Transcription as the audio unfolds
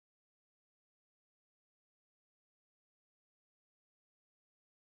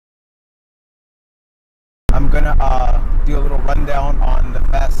gonna do a little rundown on the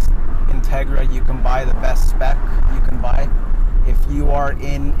best Integra you can buy, the best spec you can buy. If you are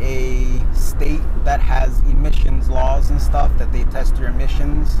in a state that has emissions laws and stuff, that they test your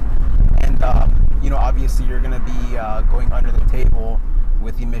emissions, and you know, obviously you're gonna be going under the table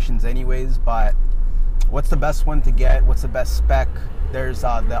with emissions anyways, but what's the best one to get? What's the best spec? There's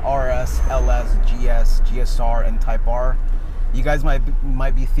the RS, LS, GS, GSR, and Type R. You guys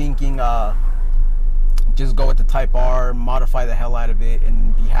might be thinking, just go with the Type R, modify the hell out of it,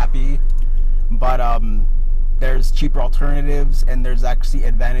 and be happy. But there's cheaper alternatives, and there's actually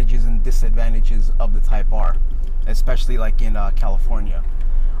advantages and disadvantages of the Type R, especially like in California.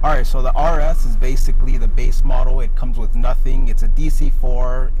 All right, so the RS is basically the base model. It comes with nothing. It's a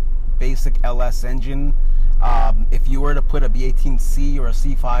DC4 basic LS engine. If you were to put a B18C or a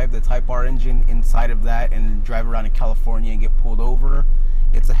C5, the Type R engine, inside of that and drive around in California and get pulled over,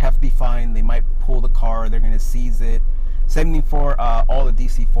 it's a hefty fine. They might pull the car. They're going to seize it. Same thing for all the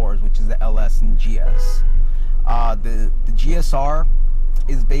DC4s, which is the LS and GS. The GSR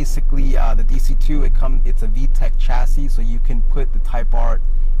is basically the DC2. It's a VTEC chassis, so you can put the Type R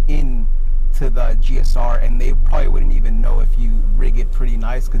into the GSR, and they probably wouldn't even know if you rig it pretty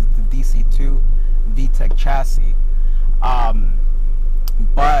nice because it's the DC2 VTEC chassis.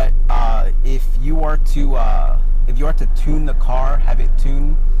 But if you are to tune the car, have it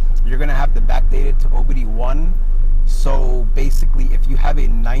tuned, you're gonna have to backdate it to OBD1. So basically, if you have a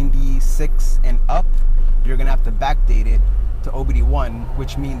 96 and up, you're gonna have to backdate it to OBD1,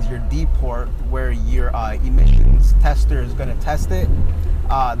 which means your D port, where your emissions tester is gonna test it,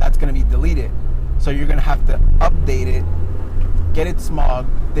 that's gonna be deleted. So you're gonna have to update it, get it smogged,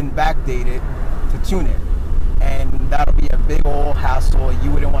 then backdate it to tune it, and that'll be a big old hassle.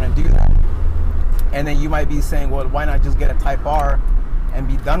 You wouldn't want to do that. And then you might be saying, well, why not just get a Type R and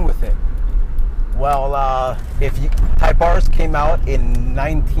be done with it? Well, Type R's came out in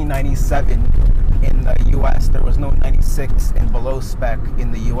 1997 in the US. There was no 96 and below spec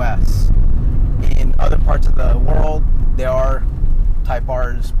in the US. In other parts of the world, there are Type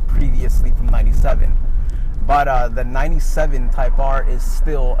R's previously from 97. But the 97 Type R is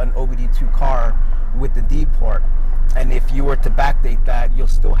still an OBD2 car with the D port. And if you were to backdate that, you'll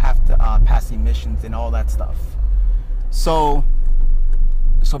still have to pass emissions and all that stuff. So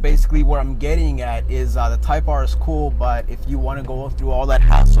basically what I'm getting at is the Type R is cool, but if you want to go through all that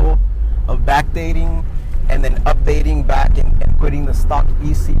hassle of backdating and then updating back and putting the stock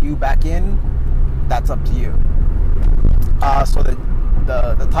ECU back in, that's up to you. So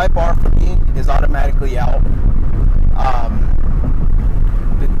the Type R for me is automatically out.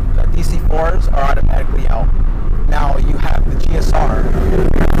 The DC4s are automatically out. Now you have the GSR.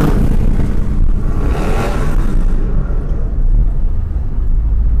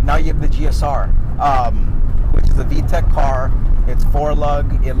 Now you have the GSR, which is a VTEC car. It's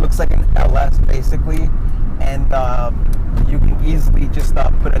 4-lug. It looks like an LS basically, and you can easily just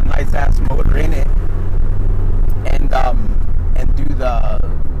put a nice ass motor in it and do the,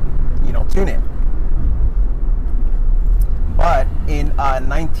 tune it. But in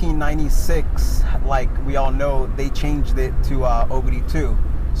 1996, like we all know, they changed it to OBD2,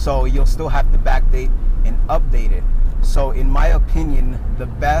 so you'll still have to backdate and update it. So in my opinion, the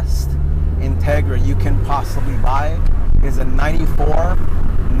best Integra you can possibly buy is a 94,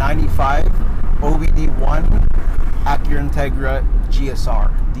 95 OBD1 Acura Integra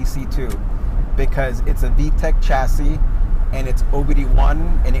GSR DC2, because it's a VTEC chassis and it's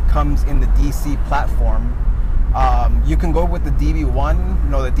OBD1 and it comes in the DC platform. You can go with the DB1,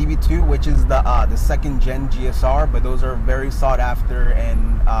 the DB2, which is the second gen GSR, but those are very sought after,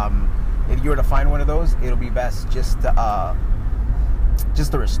 and if you were to find one of those, it'll be best just to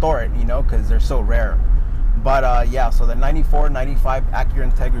restore it, because they're so rare. But yeah, so the 94, 95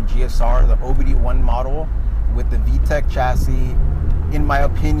 Acura Integra GSR, the OBD1 model with the VTEC chassis, in my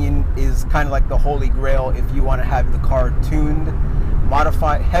opinion, is kind of like the holy grail if you want to have the car tuned,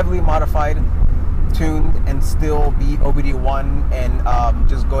 heavily modified, tuned, and still be OBD1 and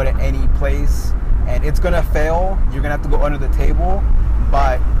just go to any place. And it's gonna fail. You're gonna have to go under the table,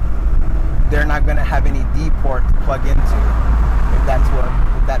 but they're not gonna have any D port to plug into, if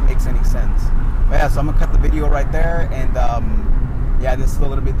that makes any sense. But yeah, so I'm gonna cut the video right there, and yeah, this is a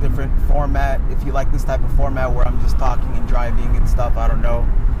little bit different format. If you like this type of format where I'm just talking and driving and stuff, I don't know.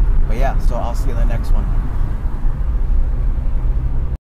 But yeah, so I'll see you in the next one.